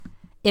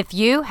If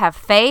you have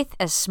faith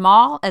as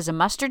small as a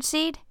mustard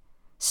seed,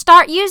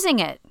 start using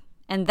it.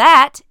 And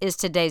that is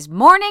today's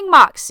Morning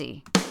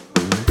Moxie.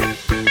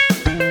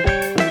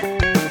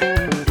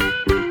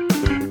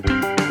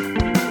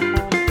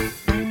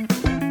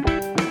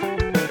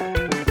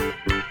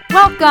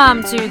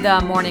 Welcome to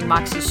the Morning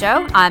Moxie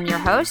Show. I'm your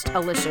host,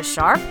 Alicia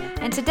Sharp,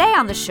 and today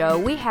on the show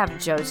we have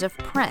Joseph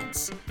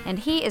Prince, and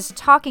he is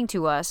talking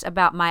to us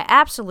about my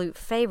absolute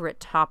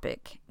favorite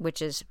topic,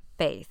 which is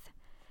faith.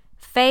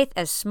 Faith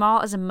as small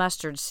as a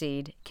mustard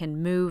seed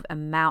can move a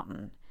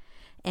mountain.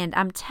 And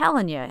I'm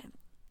telling you,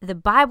 the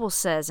Bible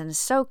says, and is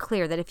so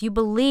clear, that if you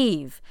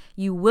believe,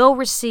 you will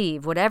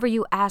receive whatever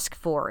you ask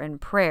for in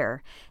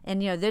prayer.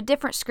 And, there are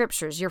different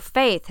scriptures. Your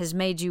faith has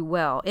made you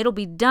well. It'll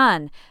be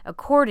done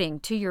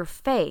according to your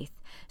faith.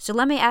 So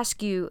let me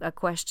ask you a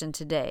question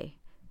today.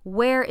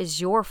 Where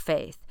is your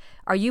faith?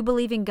 Are you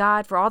believing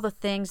God for all the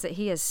things that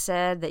He has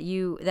said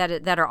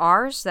that are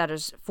ours, that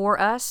is for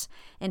us?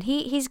 And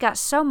He's got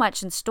so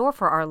much in store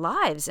for our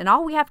lives, and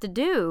all we have to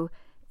do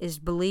is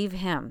believe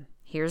Him.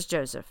 Here's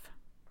Joseph.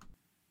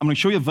 I'm going to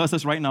show you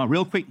verses right now,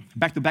 real quick,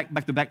 back to back,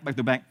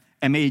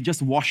 and may it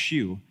just wash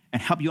you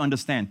and help you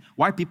understand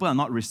why people are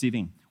not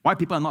receiving, why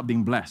people are not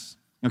being blessed,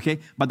 okay?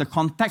 But the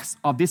context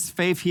of this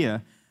faith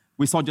here,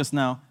 we saw just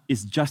now,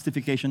 is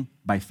justification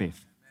by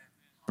faith,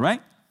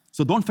 right?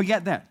 So don't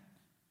forget that.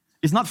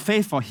 It's not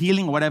faith for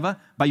healing or whatever,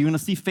 but you're going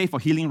to see faith for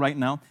healing right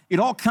now.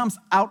 It all comes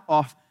out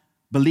of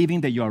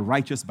believing that you are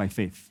righteous by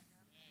faith.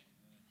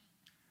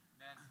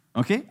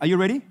 Okay, are you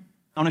ready?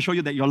 I want to show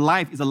you that your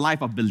life is a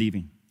life of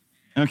believing.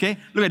 Okay,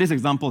 look at these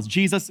examples.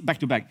 Jesus, back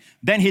to back.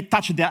 Then He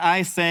touched their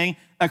eyes, saying,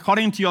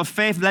 according to your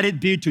faith, let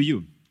it be to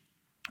you.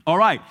 All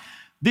right,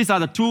 these are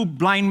the two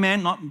blind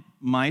men, not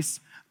mice.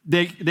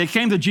 They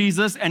came to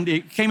Jesus and they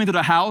came into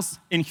the house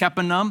in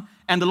Capernaum,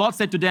 and the Lord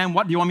said to them,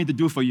 what do you want me to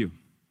do for you?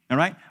 All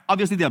right?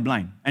 Obviously, they're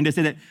blind. And they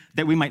said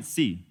that we might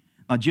see.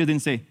 Now, Jesus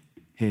didn't say,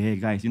 hey,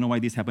 guys, you know why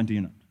this happened to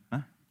you? Huh?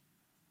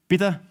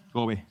 Peter,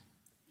 go away.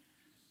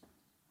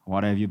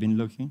 What have you been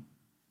looking?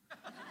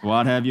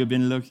 What have you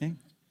been looking?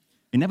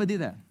 He never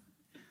did that.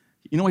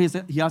 You know what He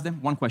said? He asked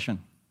them one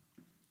question.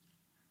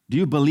 Do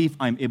you believe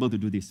I'm able to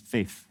do this?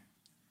 Faith.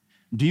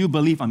 Do you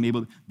believe I'm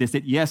able? They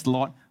said, yes,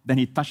 Lord. Then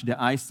He touched their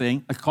eyes,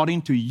 saying,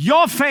 according to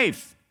your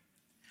faith,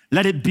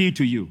 let it be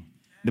to you.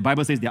 The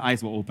Bible says their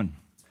eyes were open.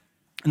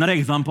 Another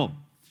example.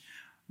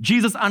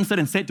 Jesus answered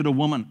and said to the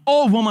woman,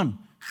 oh woman,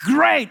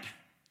 great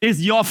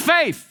is your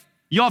faith.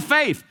 Your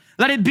faith.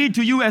 Let it be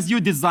to you as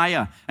you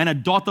desire. And her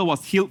daughter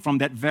was healed from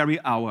that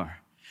very hour.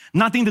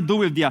 Nothing to do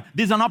with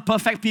these are not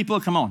perfect people,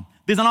 come on.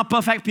 These are not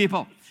perfect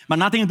people. But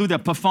nothing to do with their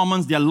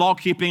performance, their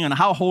law-keeping, and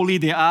how holy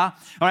they are.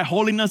 All right,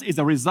 holiness is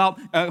a result.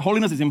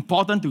 Holiness is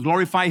important to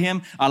glorify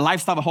Him, a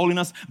lifestyle of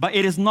holiness, but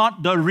it is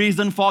not the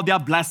reason for their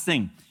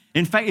blessing.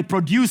 In fact, it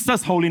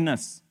produces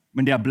holiness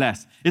when they are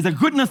blessed. It's the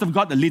goodness of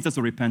God that leads us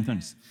to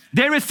repentance.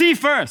 They receive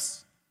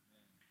first.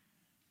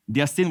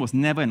 Their sin was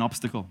never an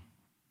obstacle.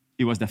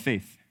 It was the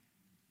faith.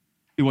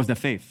 It was the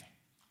faith,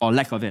 or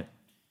lack of it.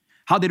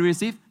 How did they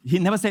receive? He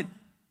never said,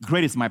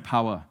 great is my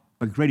power,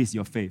 but great is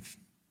your faith.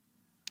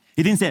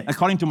 He didn't say,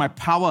 according to my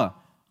power,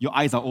 your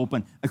eyes are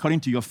open. According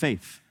to your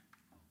faith.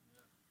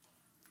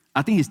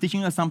 I think He's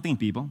teaching us something,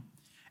 people.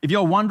 If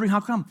you're wondering,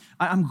 how come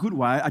I'm good,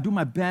 why? I do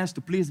my best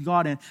to please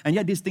God, and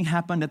yet this thing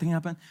happened, that thing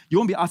happened. You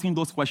won't be asking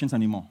those questions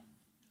anymore.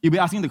 You'll be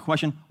asking the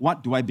question,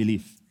 what do I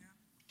believe?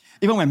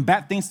 Even when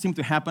bad things seem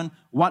to happen,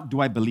 what do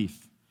I believe?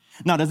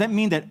 Now, does that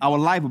mean that our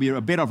life will be a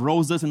bed of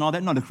roses and all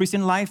that? No, the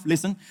Christian life,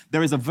 listen,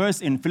 there is a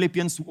verse in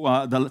Philippians,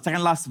 the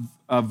second last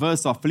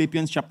verse of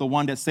Philippians chapter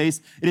 1 that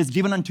says, it is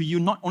given unto you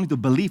not only to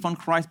believe on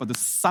Christ, but to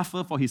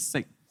suffer for His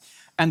sake.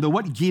 And the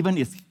word given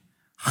is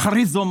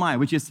charizomai,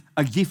 which is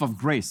a gift of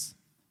grace,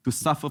 to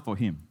suffer for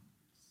Him.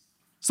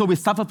 So we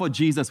suffer for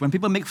Jesus. When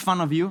people make fun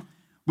of you,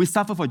 we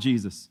suffer for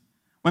Jesus.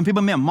 When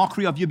people make a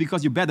mockery of you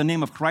because you bear the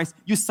name of Christ,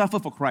 you suffer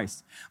for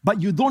Christ.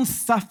 But you don't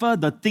suffer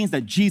the things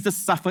that Jesus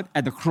suffered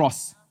at the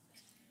cross.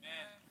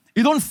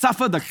 You don't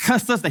suffer the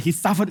curses that He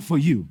suffered for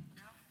you.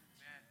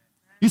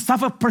 You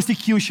suffer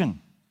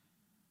persecution.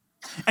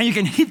 And you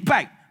can hit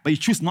back, but you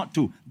choose not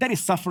to. That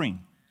is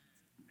suffering.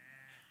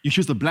 You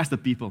choose to bless the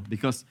people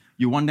because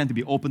you want them to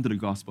be open to the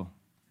gospel.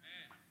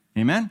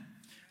 Amen?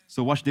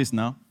 So watch this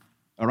now.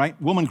 All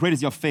right? Woman, great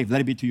is your faith. Let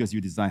it be to you as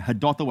you desire. Her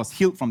daughter was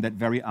healed from that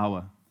very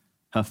hour.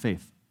 Her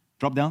faith.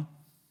 Drop down.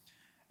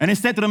 And He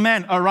said to the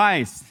man,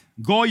 arise,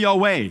 go your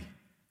way.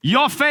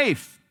 Your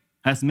faith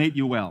has made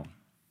you well.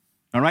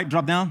 All right,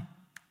 drop down.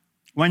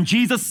 When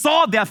Jesus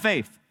saw their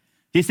faith,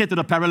 He said to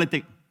the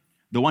paralytic,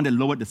 the one that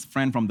lowered his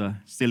friend from the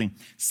ceiling,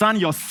 son,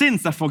 your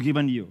sins are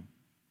forgiven you.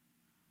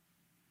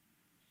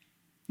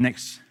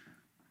 Next.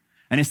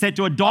 And He said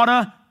to her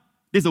daughter,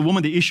 this is a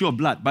woman, the issue of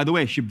blood. By the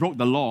way, she broke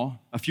the law,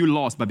 a few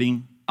laws by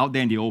being out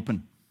there in the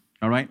open,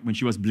 all right, when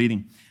she was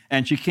bleeding.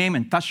 And she came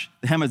and touched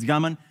the hem of His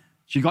garment.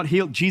 She got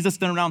healed. Jesus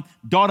turned around,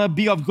 daughter,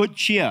 be of good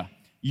cheer.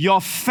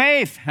 Your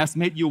faith has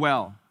made you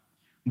well.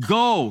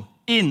 Go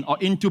in or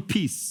into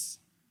peace.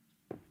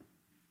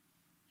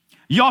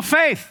 Your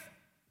faith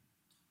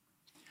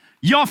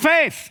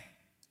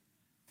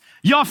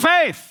your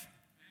faith.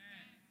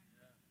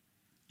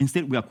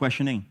 Instead, we are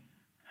questioning,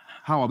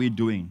 how are we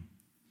doing?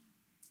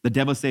 The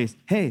devil says,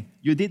 hey,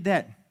 you did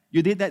that.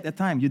 You did that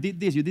time. You did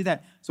this. You did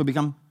that. So we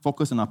become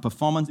focused on our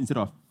performance instead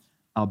of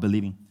our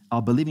believing.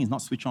 Our believing is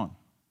not switched on.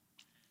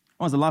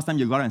 When was the last time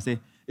you got out and say,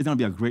 it's going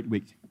to be a great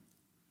week?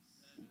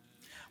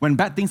 When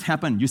bad things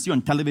happen, you see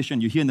on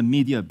television, you hear in the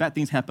media, bad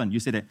things happen, you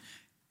say that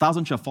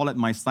 1,000 shall fall at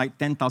my side,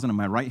 10,000 at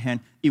my right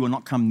hand, it will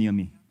not come near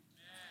me.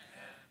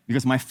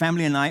 Because my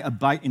family and I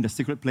abide in the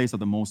secret place of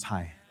the Most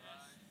High.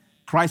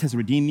 Christ has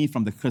redeemed me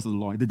from the curse of the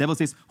law. The devil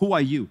says, who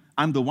are you?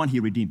 I'm the one he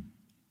redeemed.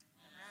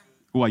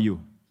 Who are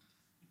you?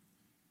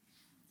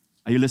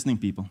 Are you listening,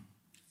 people?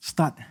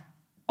 Start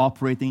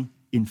operating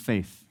in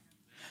faith.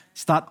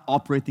 Start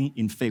operating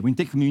in faith. When you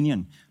take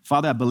communion,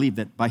 Father, I believe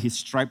that by his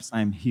stripes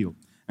I am healed.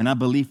 And I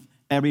believe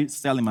every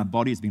cell in my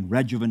body is being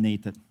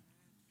rejuvenated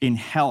in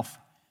health,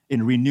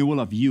 in renewal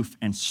of youth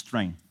and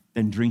strength.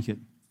 Then drink it.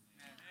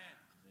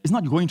 It's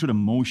not going through the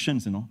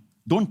motions,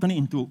 Don't turn it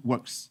into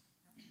works.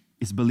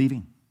 It's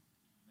believing.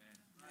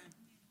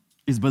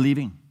 It's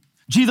believing.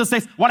 Jesus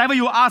says, whatever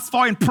you ask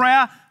for in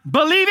prayer,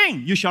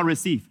 believing, you shall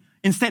receive.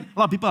 Instead, a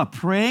lot of people are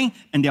praying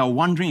and they are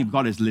wondering if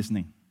God is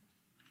listening.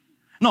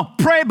 No,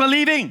 pray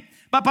believing.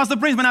 But Pastor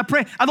Prince, when I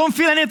pray, I don't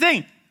feel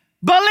anything.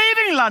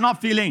 Believing,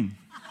 not feeling.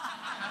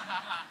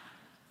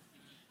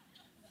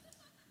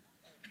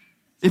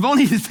 If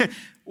only he said,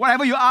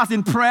 whatever you ask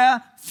in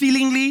prayer,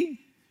 feelingly,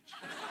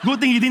 good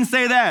thing he didn't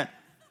say that.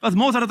 Because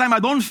most of the time I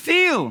don't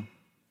feel.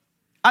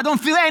 I don't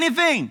feel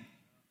anything.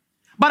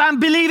 But I'm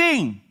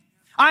believing.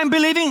 I'm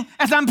believing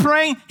as I'm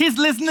praying, he's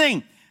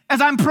listening.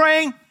 As I'm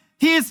praying,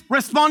 he's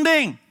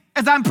responding.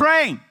 As I'm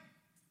praying.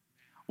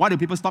 Why do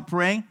people stop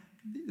praying?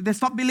 They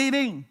stop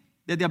believing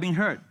that they're being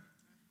heard.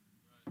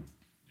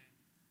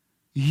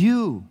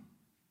 You,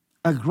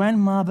 a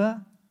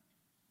grandmother,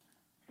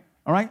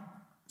 all right,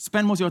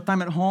 spend most of your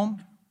time at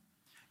home.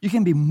 You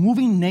can be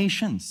moving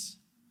nations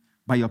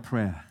by your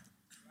prayer.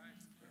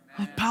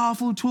 A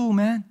powerful tool,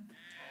 man.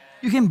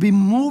 You can be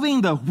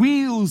moving the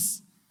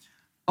wheels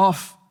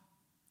of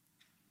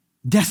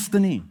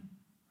destiny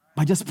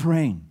by just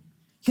praying.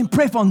 You can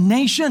pray for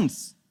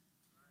nations,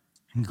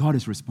 and God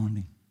is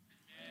responding.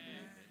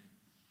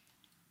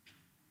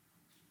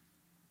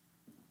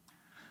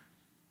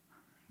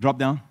 Drop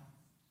down.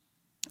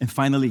 And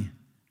finally,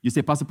 you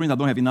say, Pastor Prince, I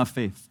don't have enough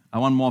faith. I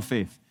want more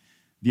faith.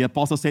 The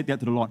apostle said that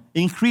to the Lord.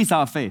 Increase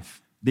our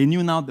faith. They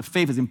knew now the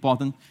faith is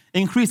important.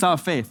 Increase our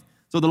faith.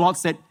 So the Lord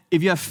said,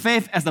 if you have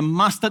faith as a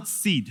mustard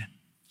seed,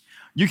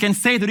 you can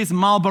say to this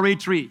mulberry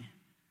tree,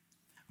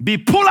 be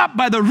pulled up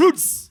by the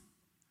roots.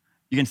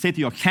 You can say to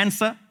your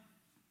cancer,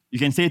 you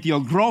can say to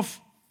your growth,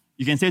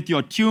 you can say to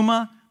your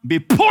tumor, be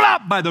pulled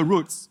up by the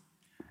roots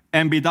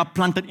and be thou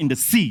planted in the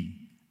sea,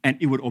 and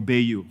it would obey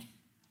you.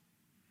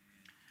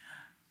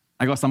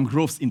 I got some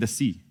growths in the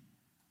sea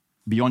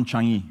beyond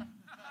Changi,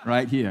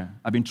 right here.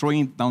 I've been throwing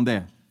it down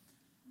there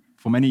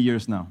for many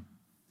years now.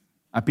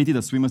 I pity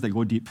the swimmers that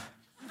go deep.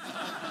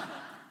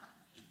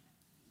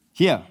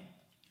 Here,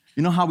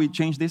 you know how we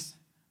change this?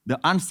 The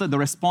answer, the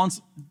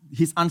response,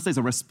 his answer is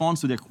a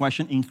response to their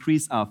question,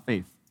 increase our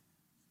faith,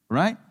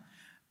 right?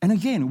 And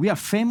again, we are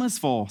famous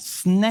for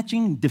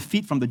snatching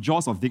defeat from the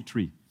jaws of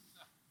victory.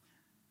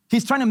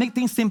 He's trying to make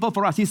things simple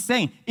for us. He's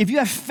saying, if you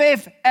have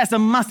faith as a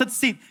mustard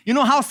seed, you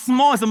know how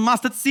small is a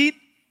mustard seed?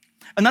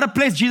 Another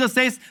place Jesus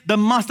says, the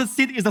mustard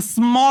seed is the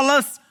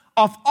smallest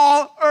of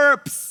all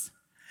herbs.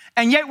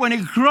 And yet when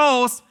it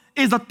grows,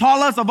 it's the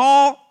tallest of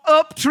all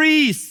herb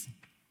trees.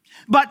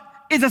 But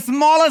it's the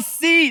smallest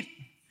seed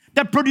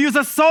that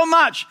produces so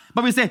much.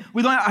 But we say,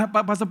 we don't have,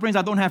 Pastor Prince,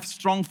 I don't have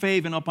strong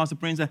faith. Pastor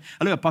Prince, I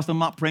look at Pastor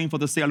Mark praying for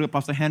the sick. I look at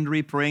Pastor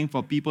Henry praying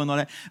for people and all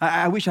that.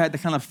 I wish I had the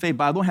kind of faith,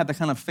 but I don't have the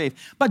kind of faith.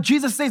 But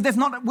Jesus says that's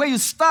not where you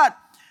start.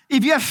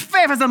 If you have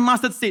faith as a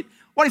mustard seed,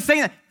 what he's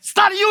saying is,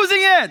 start using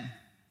it.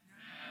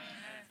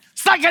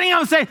 Start getting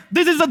up and say,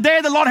 this is the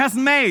day the Lord has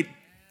made.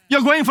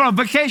 You're going for a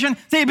vacation,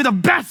 say it'll be the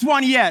best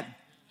one yet.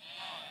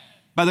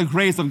 By the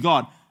grace of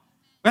God.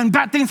 When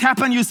bad things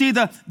happen, you see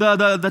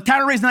the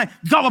terrorists, like,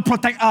 God will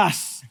protect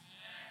us.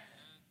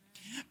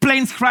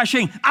 Planes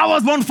crashing,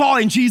 ours won't fall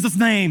in Jesus'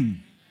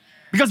 name.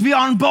 Because we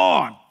are on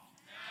board.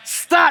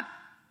 Start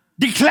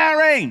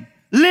declaring,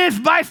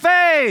 live by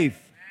faith.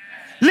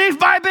 Live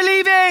by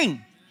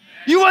believing.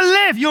 You will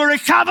live, you will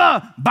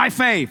recover by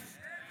faith.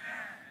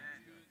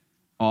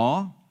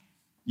 Or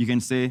you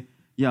can say,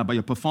 yeah, but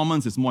your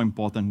performance is more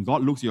important.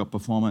 God looks at your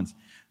performance.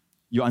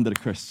 You're under the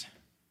curse.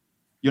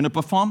 You want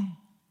to perform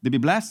to be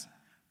blessed?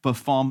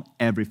 Perform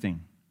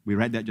everything. We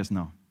read that just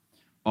now.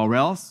 Or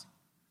else,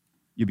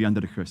 you'll be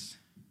under the curse.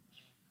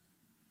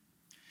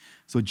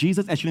 So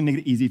Jesus actually made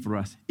it easy for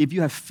us. If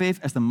you have faith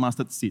as the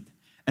mustard seed,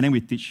 and then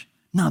we teach,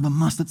 now the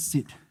mustard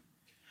seed.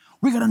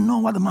 We got to know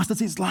what the mustard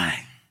seed is like.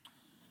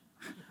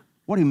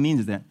 What it means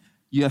is that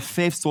you have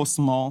faith so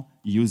small,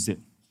 use it.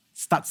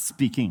 Start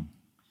speaking.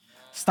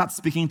 Start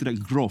speaking to the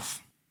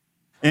growth.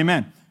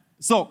 Amen.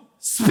 So,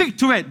 speak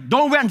to it.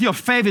 Don't wait until your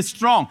faith is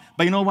strong.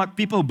 But you know what?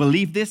 People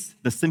believe this,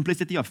 the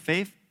simplicity of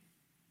faith.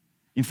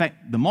 In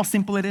fact, the more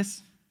simple it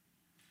is,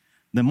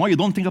 The more you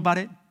don't think about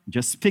it,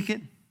 just speak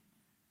it,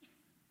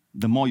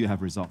 the more you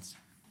have results.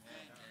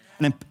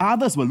 And then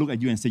others will look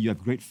at you and say, you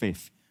have great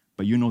faith,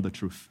 but you know the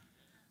truth.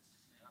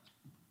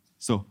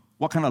 So,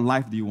 what kind of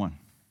life do you want?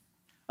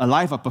 A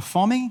life of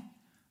performing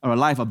or a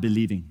life of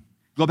believing?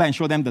 Go back and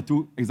show them the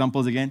two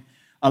examples again.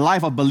 A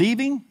life of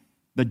believing,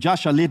 the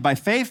just shall live by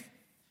faith,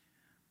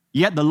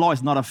 yet the law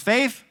is not of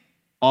faith,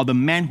 or the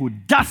man who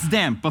does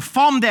them,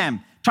 perform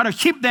them, try to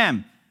keep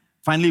them,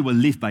 finally will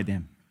live by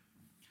them,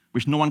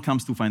 which no one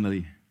comes to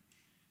finally.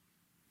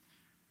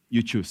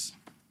 You choose.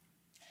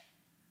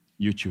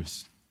 You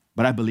choose.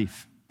 But I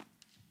believe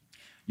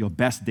your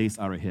best days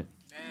are ahead.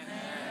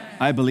 Amen.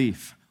 I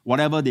believe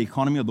whatever the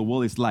economy of the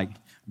world is like,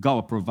 God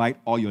will provide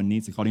all your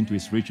needs according to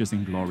His riches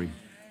in glory.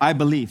 I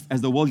believe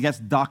as the world gets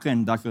darker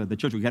and darker, the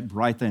church will get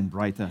brighter and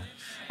brighter.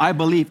 I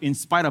believe in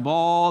spite of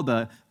all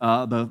the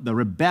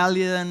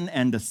rebellion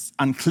and the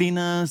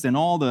uncleanness and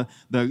all the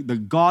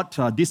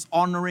God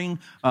dishonoring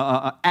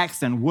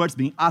acts and words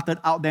being uttered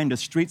out there in the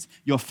streets,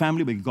 your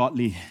family will be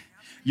godly.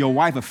 Your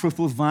wife a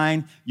fruitful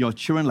vine, your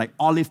children like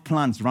olive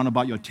plants round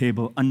about your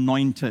table,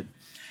 anointed.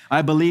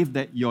 I believe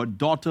that your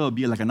daughter will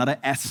be like another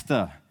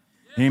Esther.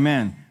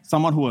 Amen.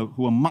 Someone who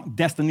will mark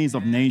destinies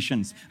of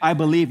nations. I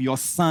believe your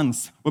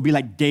sons will be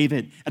like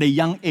David. At a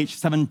young age,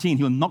 17,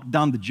 he will knock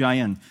down the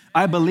giant.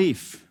 I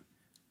believe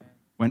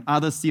when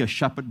others see a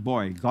shepherd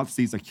boy, God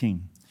sees a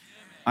king.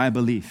 I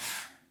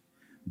believe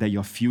that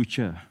your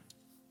future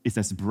is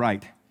as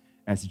bright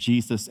as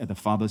Jesus at the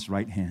Father's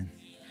right hand.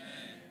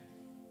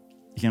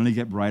 It can only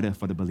get brighter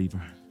for the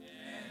believer.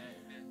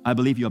 I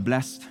believe you're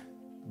blessed,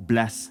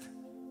 blessed,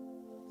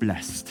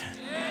 blessed.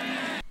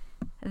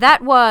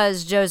 That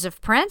was Joseph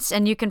Prince,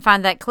 and you can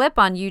find that clip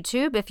on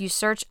YouTube if you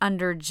search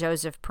under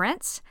Joseph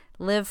Prince,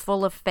 Live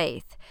Full of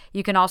Faith.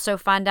 You can also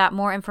find out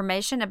more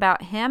information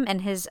about him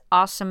and his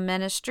awesome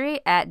ministry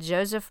at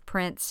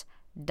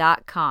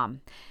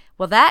josephprince.com.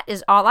 Well, that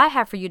is all I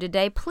have for you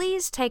today.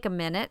 Please take a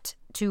minute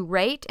to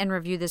rate and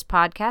review this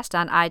podcast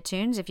on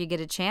iTunes if you get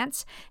a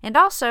chance, and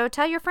also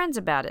tell your friends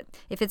about it.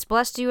 If it's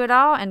blessed you at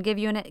all and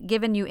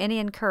given you any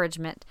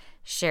encouragement,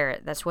 share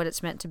it. That's what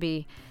it's meant to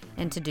be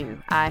and to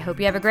do. I hope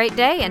you have a great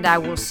day, and I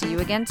will see you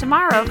again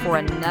tomorrow for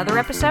another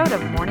episode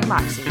of Morning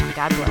Moxie.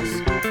 God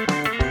bless.